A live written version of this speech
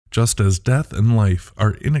Just as death and life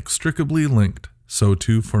are inextricably linked, so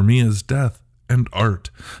too for me is death and art.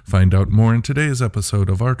 Find out more in today's episode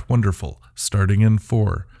of Art Wonderful, starting in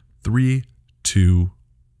 4, 3, 2.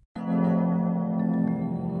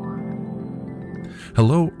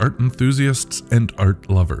 Hello, art enthusiasts and art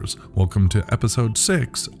lovers. Welcome to episode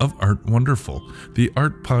 6 of Art Wonderful, the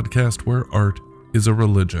art podcast where art is a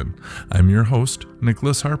religion. I'm your host,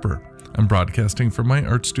 Nicholas Harper. I'm broadcasting from my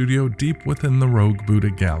art studio deep within the Rogue Buddha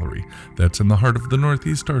Gallery that's in the heart of the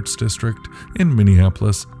Northeast Arts District in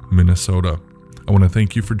Minneapolis, Minnesota. I want to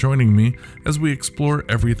thank you for joining me as we explore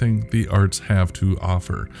everything the arts have to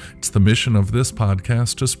offer. It's the mission of this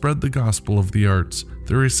podcast to spread the gospel of the arts,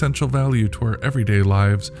 their essential value to our everyday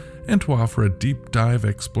lives, and to offer a deep dive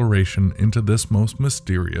exploration into this most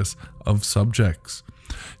mysterious of subjects.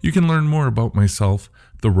 You can learn more about myself,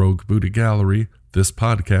 the Rogue Buddha Gallery, this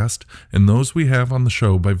podcast, and those we have on the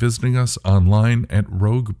show by visiting us online at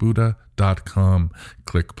roguebuddha.com.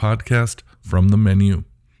 Click podcast from the menu.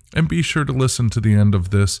 And be sure to listen to the end of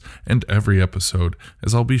this and every episode,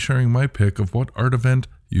 as I'll be sharing my pick of what art event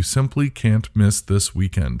you simply can't miss this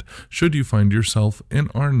weekend, should you find yourself in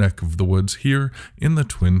our neck of the woods here in the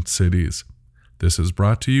Twin Cities. This is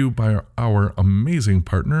brought to you by our amazing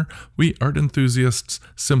partner, we art enthusiasts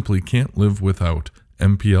simply can't live without,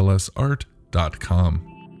 mplsart.com.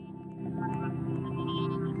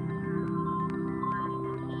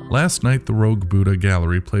 Last night, the Rogue Buddha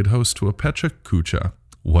Gallery played host to a Pecha Kucha.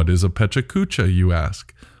 What is a Pecha Kucha, you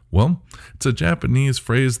ask? Well, it's a Japanese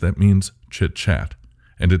phrase that means chit-chat,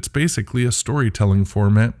 and it's basically a storytelling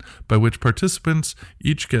format by which participants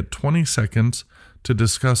each get 20 seconds to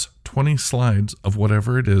discuss 20 slides of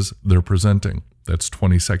whatever it is they're presenting. That's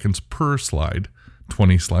 20 seconds per slide,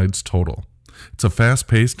 20 slides total. It's a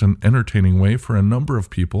fast-paced and entertaining way for a number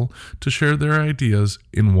of people to share their ideas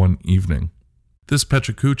in one evening. This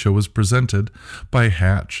Pecha Kucha was presented by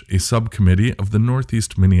Hatch, a subcommittee of the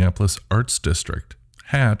Northeast Minneapolis Arts District.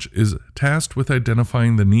 Hatch is tasked with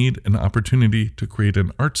identifying the need and opportunity to create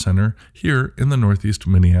an art center here in the Northeast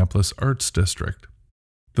Minneapolis Arts District.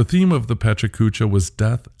 The theme of the Pecha Kucha was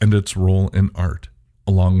death and its role in art.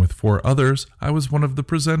 Along with 4 others, I was one of the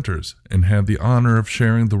presenters and had the honor of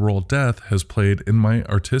sharing the role death has played in my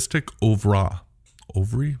artistic oeuvre.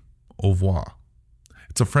 Oeuvre.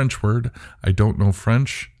 It's a French word. I don't know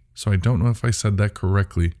French, so I don't know if I said that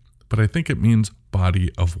correctly, but I think it means body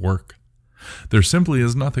of work. There simply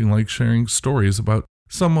is nothing like sharing stories about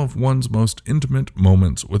some of one's most intimate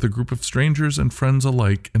moments with a group of strangers and friends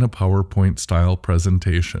alike in a PowerPoint-style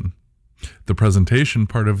presentation. The presentation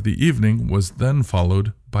part of the evening was then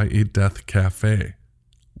followed by a death cafe.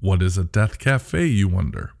 What is a death cafe, you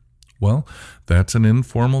wonder? Well, that's an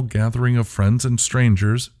informal gathering of friends and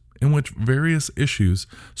strangers in which various issues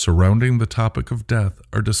surrounding the topic of death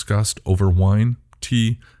are discussed over wine,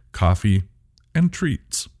 tea, coffee, and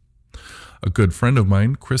treats. A good friend of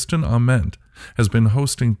mine, Kristen Ament, has been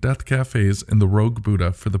hosting death cafes in the Rogue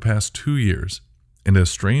Buddha for the past 2 years. And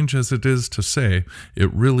as strange as it is to say,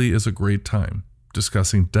 it really is a great time,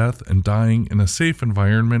 discussing death and dying in a safe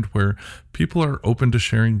environment where people are open to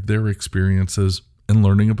sharing their experiences and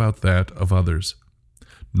learning about that of others.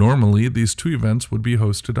 Normally, these 2 events would be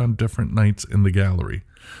hosted on different nights in the gallery,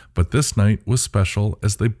 but this night was special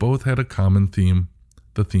as they both had a common theme,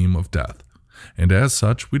 the theme of death. And as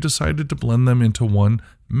such, we decided to blend them into one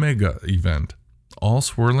mega event, all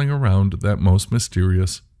swirling around that most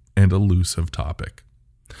mysterious and elusive topic.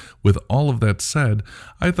 With all of that said,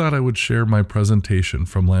 I thought I would share my presentation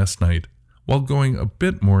from last night while going a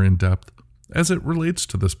bit more in depth as it relates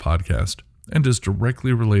to this podcast and is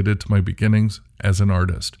directly related to my beginnings as an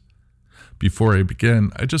artist. Before I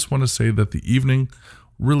begin, I just want to say that the evening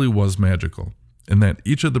really was magical and that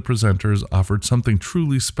each of the presenters offered something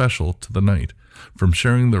truly special to the night, from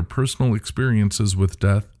sharing their personal experiences with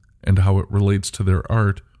death and how it relates to their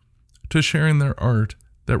art, to sharing their art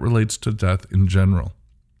that relates to death in general.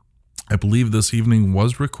 I believe this evening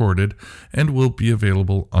was recorded and will be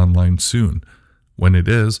available online soon. When it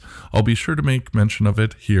is, I'll be sure to make mention of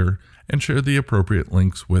it here and share the appropriate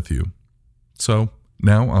links with you. So,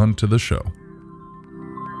 now on to the show.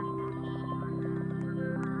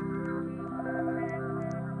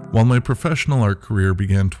 While my professional art career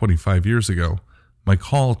began 25 years ago, my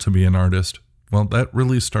call to be an artist, well, that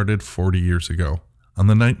really started 40 years ago, on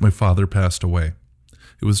the night my father passed away.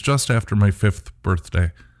 It was just after my 5th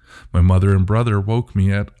birthday. My mother and brother woke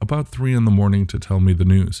me at about 3 a.m. to tell me the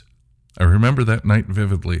news. I remember that night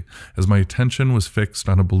vividly, as my attention was fixed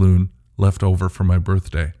on a balloon left over from my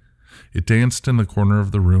birthday. It danced in the corner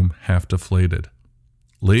of the room, half deflated.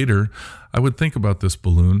 Later, I would think about this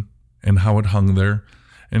balloon and how it hung there,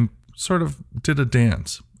 and sort of did a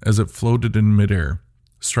dance as it floated in midair,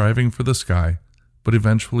 striving for the sky, but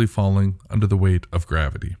eventually falling under the weight of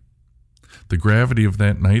gravity. The gravity of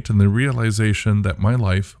that night and the realization that my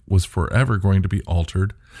life was forever going to be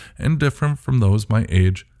altered and different from those my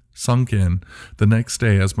age sunk in the next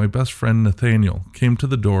day as my best friend Nathaniel came to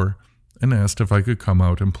the door and asked if I could come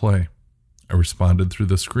out and play. I responded through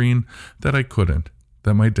the screen that I couldn't,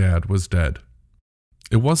 that my dad was dead.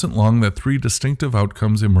 It wasn't long that 3 distinctive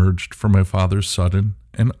outcomes emerged from my father's sudden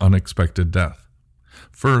and unexpected death.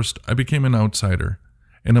 First, I became an outsider,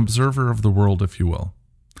 an observer of the world, if you will.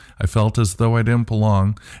 I felt as though I didn't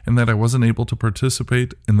belong and that I wasn't able to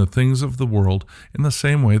participate in the things of the world in the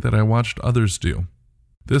same way that I watched others do.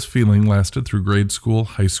 This feeling lasted through grade school,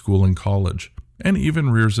 high school, and college, and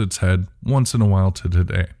even rears its head once in a while to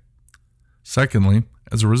today. Secondly,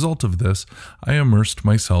 as a result of this, I immersed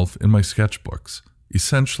myself in my sketchbooks,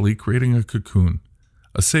 essentially creating a cocoon,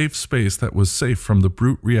 a safe space that was safe from the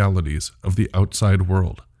brute realities of the outside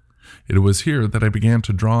world. It was here that I began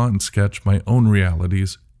to draw and sketch my own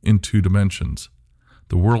realities in 2 dimensions.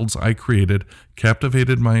 The worlds I created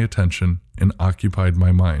captivated my attention and occupied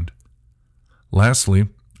my mind. Lastly,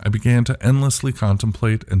 I began to endlessly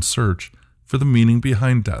contemplate and search for the meaning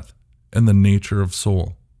behind death and the nature of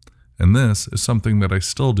soul. And this is something that I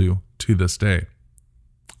still do to this day.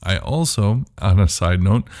 I also, on a side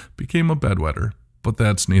note, became a bedwetter, but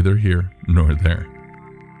that's neither here nor there.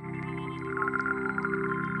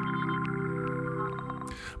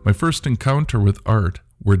 My first encounter with art,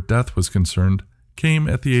 where death was concerned, came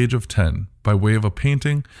at the age of 10 by way of a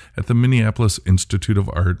painting at the Minneapolis Institute of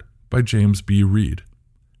Art by James B. Reed.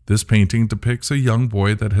 This painting depicts a young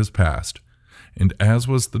boy that has passed, and as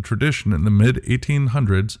was the tradition in the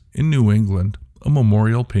mid-1800s in New England, a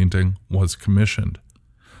memorial painting was commissioned.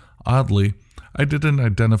 Oddly, I didn't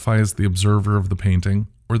identify as the observer of the painting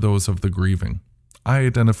or those of the grieving. I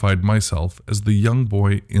identified myself as the young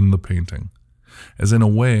boy in the painting, as in a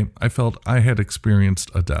way I felt I had experienced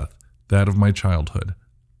a death, that of my childhood.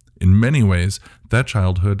 In many ways, that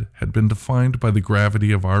childhood had been defined by the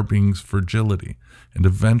gravity of our being's fragility and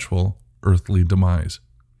eventual earthly demise.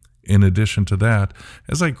 In addition to that,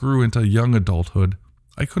 as I grew into young adulthood,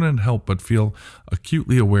 I couldn't help but feel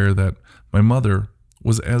acutely aware that my mother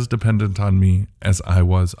was as dependent on me as I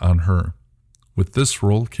was on her. With this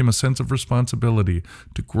role came a sense of responsibility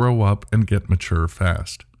to grow up and get mature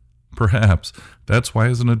fast. Perhaps that's why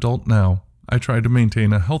as an adult now, I try to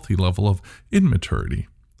maintain a healthy level of immaturity,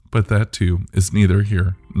 but that too is neither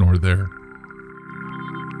here nor there.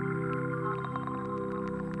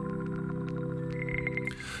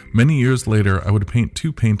 Many years later, I would paint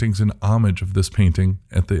 2 paintings in homage of this painting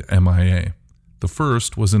at the MIA. The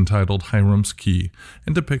first was entitled Hiram's Key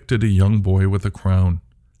and depicted a young boy with a crown.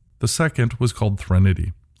 The second was called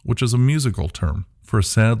Threnody, which is a musical term for a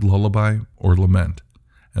sad lullaby or lament,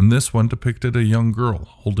 and this one depicted a young girl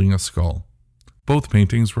holding a skull. Both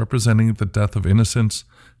paintings representing the death of innocence,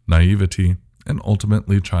 naivety, and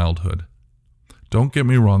ultimately childhood. Don't get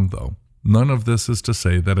me wrong though, none of this is to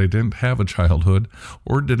say that I didn't have a childhood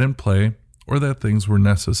or didn't play or that things were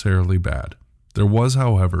necessarily bad. There was,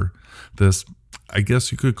 however, this, I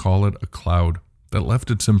guess you could call it a cloud that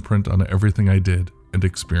left its imprint on everything I did and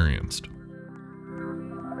experienced.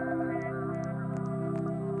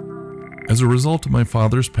 As a result of my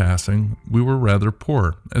father's passing, we were rather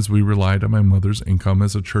poor as we relied on my mother's income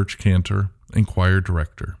as a church cantor and choir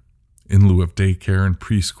director. In lieu of daycare and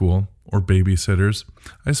preschool or babysitters,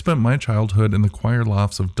 I spent my childhood in the choir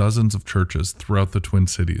lofts of dozens of churches throughout the Twin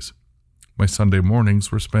Cities. My Sunday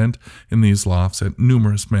mornings were spent in these lofts at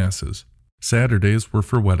numerous masses. Saturdays were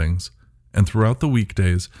for weddings, and throughout the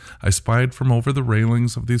weekdays, I spied from over the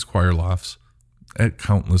railings of these choir lofts at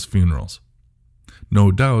countless funerals.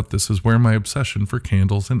 No doubt this is where my obsession for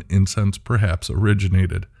candles and incense perhaps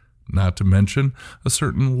originated, not to mention a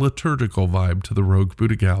certain liturgical vibe to the Rogue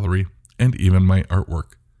Buddha Gallery and even my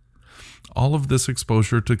artwork. All of this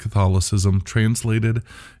exposure to Catholicism translated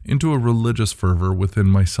into a religious fervor within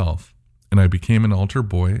myself, and I became an altar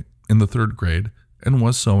boy in the 3rd grade and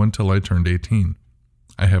was so until I turned 18.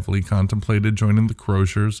 I heavily contemplated joining the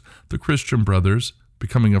Croziers, the Christian Brothers,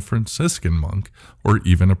 becoming a Franciscan monk, or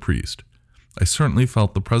even a priest. I certainly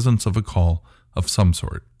felt the presence of a call of some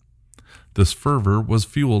sort. This fervor was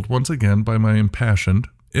fueled once again by my impassioned,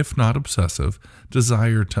 if not obsessive,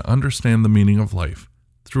 desire to understand the meaning of life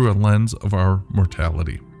through a lens of our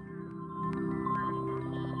mortality.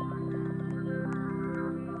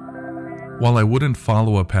 While I wouldn't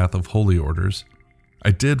follow a path of holy orders,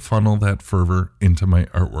 I did funnel that fervor into my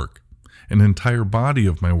artwork. An entire body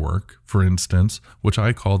of my work, for instance, which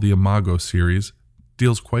I call the Imago series,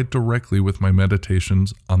 deals quite directly with my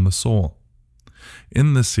meditations on the soul.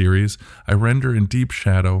 In this series, I render in deep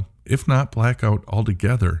shadow, if not black out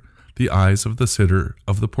altogether, the eyes of the sitter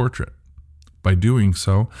of the portrait. By doing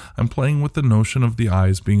so, I'm playing with the notion of the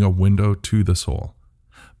eyes being a window to the soul.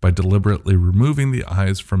 By deliberately removing the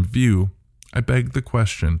eyes from view, I beg the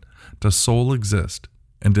question, does soul exist?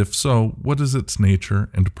 And if so, what is its nature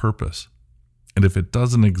and purpose? And if it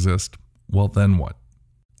doesn't exist, well then what?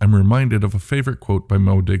 I'm reminded of a favorite quote by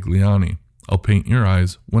Modigliani, "I'll paint your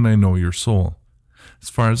eyes when I know your soul." As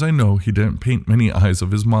far as I know, he didn't paint many eyes of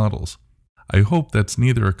his models. I hope that's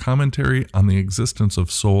neither a commentary on the existence of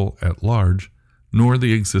soul at large, nor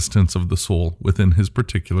the existence of the soul within his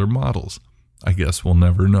particular models. I guess we'll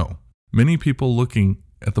never know. Many people looking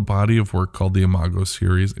at the body of work called the Imago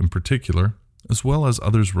series in particular, as well as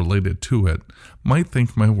others related to it, might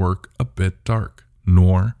think my work a bit dark,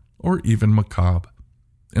 noir, or even macabre.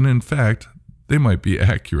 And in fact, they might be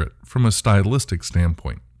accurate from a stylistic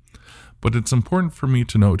standpoint. But it's important for me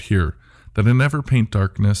to note here that I never paint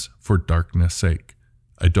darkness for darkness' sake.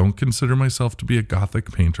 I don't consider myself to be a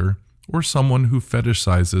Gothic painter or someone who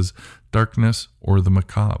fetishizes darkness or the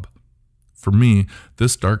macabre. For me,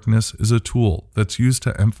 this darkness is a tool that's used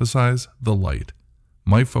to emphasize the light,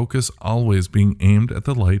 my focus always being aimed at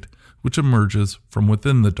the light which emerges from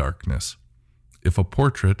within the darkness. If a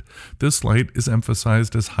portrait, this light is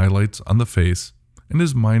emphasized as highlights on the face and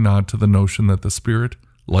is my nod to the notion that the spirit,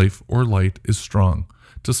 life, or light is strong,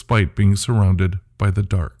 despite being surrounded by the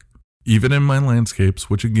dark. Even in my landscapes,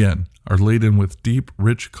 which again are laden with deep,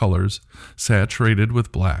 rich colors, saturated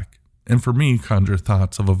with black, and for me conjure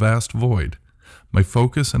thoughts of a vast void, my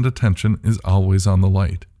focus and attention is always on the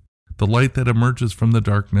light. The light that emerges from the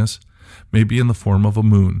darkness may be in the form of a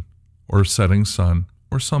moon, or a setting sun,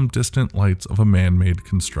 or some distant lights of a man-made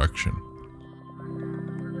construction.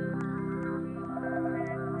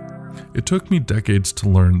 It took me decades to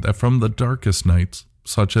learn that from the darkest nights,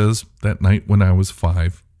 such as that night when I was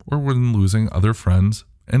 5, or when losing other friends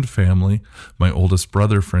and family, my oldest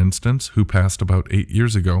brother for instance, who passed about 8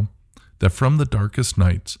 years ago, that from the darkest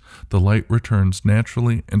nights, the light returns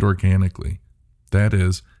naturally and organically. That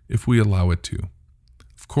is, if we allow it to.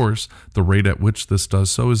 Of course, the rate at which this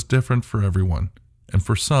does so is different for everyone, and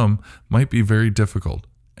for some might be very difficult,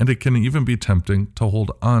 and it can even be tempting to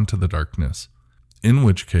hold on to the darkness, in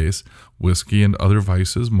which case whiskey and other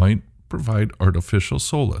vices might provide artificial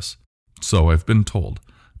solace. So I've been told.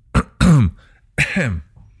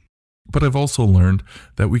 But I've also learned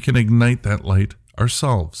that we can ignite that light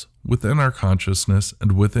ourselves, within our consciousness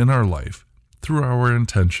and within our life, through our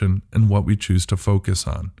intention and what we choose to focus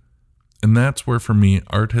on. And that's where for me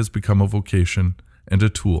art has become a vocation and a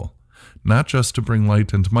tool, not just to bring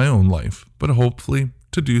light into my own life, but hopefully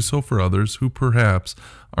to do so for others who perhaps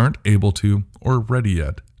aren't able to or ready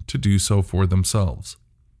yet to do so for themselves.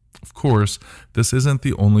 Of course, this isn't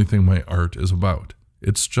the only thing my art is about.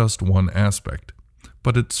 It's just one aspect,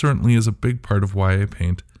 but it certainly is a big part of why I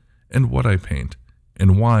paint and what I paint,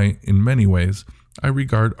 and why, in many ways, I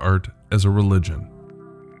regard art as a religion.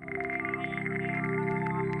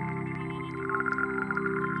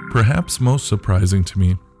 Perhaps most surprising to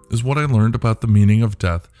me is what I learned about the meaning of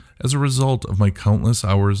death as a result of my countless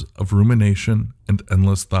hours of rumination and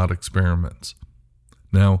endless thought experiments.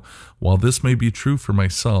 Now, while this may be true for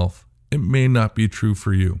myself, it may not be true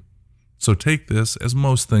for you. So take this, as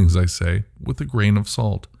most things I say, with a grain of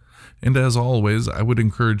salt. And as always, I would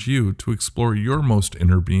encourage you to explore your most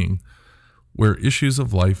inner being, where issues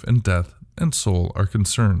of life and death and soul are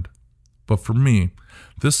concerned. But for me,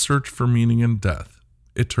 this search for meaning in death,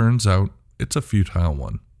 it turns out it's a futile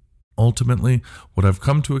one. Ultimately, what I've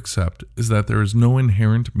come to accept is that there is no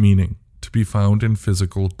inherent meaning to be found in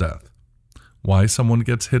physical death. Why someone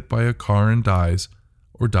gets hit by a car and dies,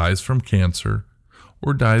 or dies from cancer,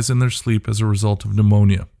 or dies in their sleep as a result of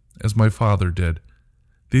pneumonia, as my father did,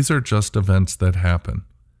 these are just events that happen.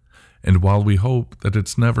 And while we hope that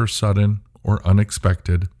it's never sudden or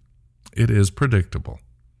unexpected, it is predictable.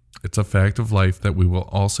 It's a fact of life that we will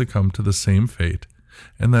all succumb to the same fate,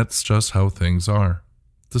 and that's just how things are,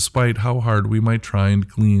 despite how hard we might try and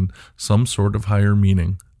glean some sort of higher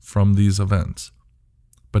meaning from these events.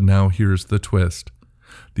 But now here's the twist.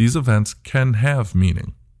 These events can have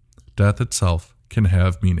meaning. Death itself can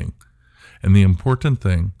have meaning. And the important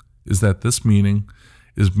thing is that this meaning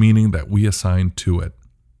is meaning that we assign to it,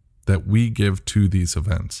 that we give to these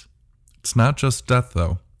events. It's not just death,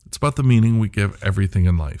 though. It's about the meaning we give everything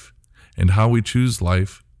in life, and how we choose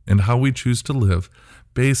life, and how we choose to live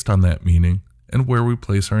based on that meaning, and where we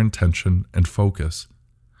place our intention and focus.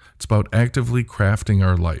 It's about actively crafting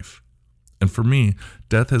our life. And for me,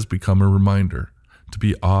 death has become a reminder to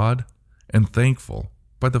be awed and thankful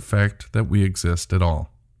by the fact that we exist at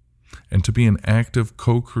all, and to be an active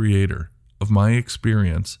co-creator of my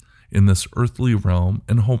experience in this earthly realm,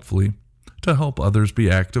 and hopefully to help others be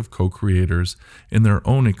active co-creators in their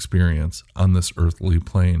own experience on this earthly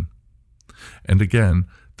plane. And again,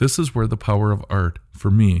 this is where the power of art, for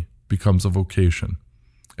me, becomes a vocation,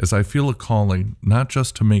 as I feel a calling not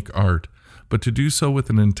just to make art, but to do so with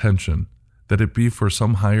an intention that it be for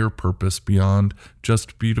some higher purpose beyond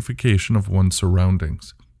just beautification of one's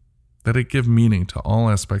surroundings, that it give meaning to all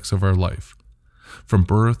aspects of our life, from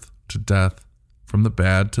birth to death, from the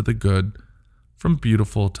bad to the good, from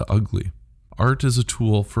beautiful to ugly. Art is a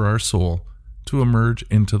tool for our soul to emerge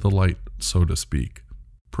into the light, so to speak.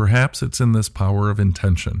 Perhaps it's in this power of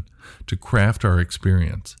intention to craft our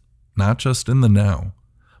experience, not just in the now,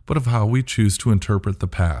 but of how we choose to interpret the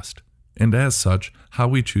past, and as such, how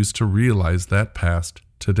we choose to realize that past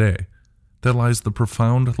today, that lies the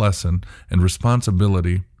profound lesson and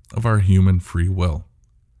responsibility of our human free will.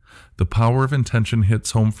 The power of intention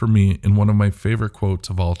hits home for me in one of my favorite quotes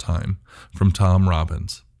of all time, from Tom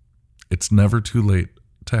Robbins. It's never too late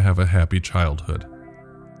to have a happy childhood.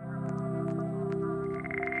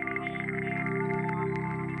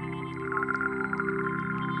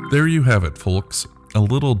 There you have it, folks. A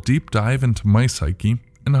little deep dive into my psyche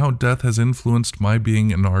and how death has influenced my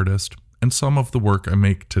being an artist and some of the work I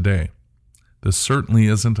make today. This certainly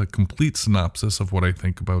isn't a complete synopsis of what I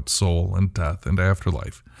think about soul and death and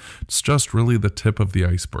afterlife. It's just really the tip of the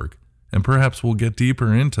iceberg, and perhaps we'll get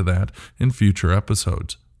deeper into that in future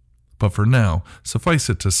episodes. But for now, suffice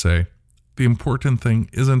it to say, the important thing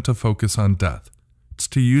isn't to focus on death. It's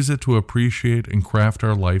to use it to appreciate and craft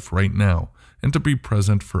our life right now, and to be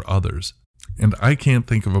present for others. And I can't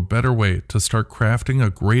think of a better way to start crafting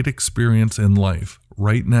a great experience in life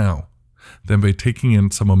right now than by taking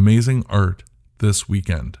in some amazing art this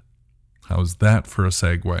weekend. How's that for a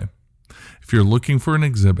segue? If you're looking for an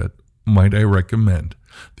exhibit, might I recommend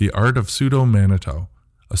The Art of Pseudo-Manitou,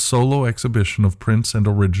 a solo exhibition of prints and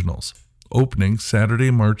originals, opening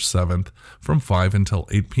Saturday, March 7th from 5 until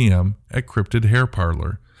 8 p.m. at Cryptid Hair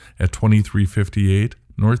Parlor at 2358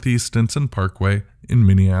 Northeast Stinson Parkway in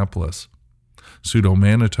Minneapolis.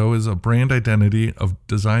 Pseudo-Manitou is a brand identity of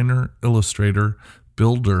designer, illustrator,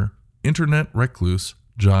 builder, internet recluse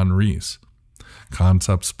John Reese.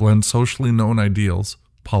 Concepts blend socially known ideals,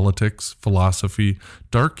 politics, philosophy,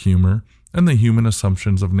 dark humor, and the human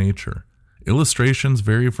assumptions of nature. Illustrations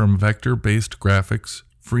vary from vector-based graphics,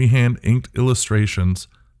 freehand inked illustrations,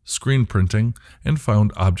 screen printing, and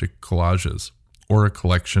found object collages, or a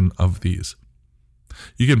collection of these.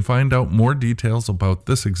 You can find out more details about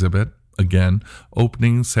this exhibit, again,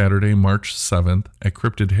 opening Saturday, March 7th at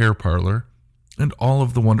Cryptid Hair Parlor, and all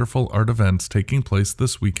of the wonderful art events taking place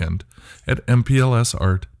this weekend at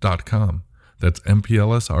mplsart.com. That's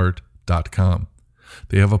mplsart.com.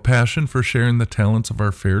 They have a passion for sharing the talents of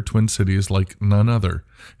our fair Twin Cities like none other,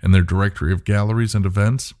 and their directory of galleries and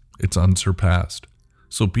events, it's unsurpassed.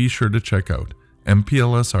 So be sure to check out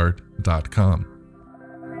mplsart.com.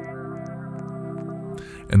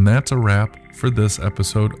 And that's a wrap for this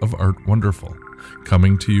episode of Art Wonderful,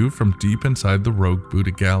 coming to you from deep inside the Rogue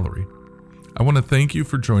Buddha Gallery. I want to thank you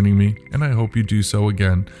for joining me, and I hope you do so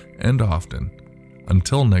again and often.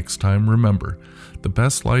 Until next time, remember, the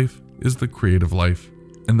best life is the creative life,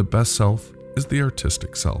 and the best self is the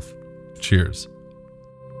artistic self. Cheers.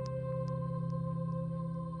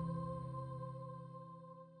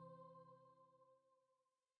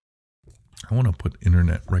 I want to put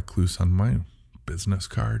internet recluse on my business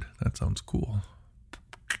card. That sounds cool.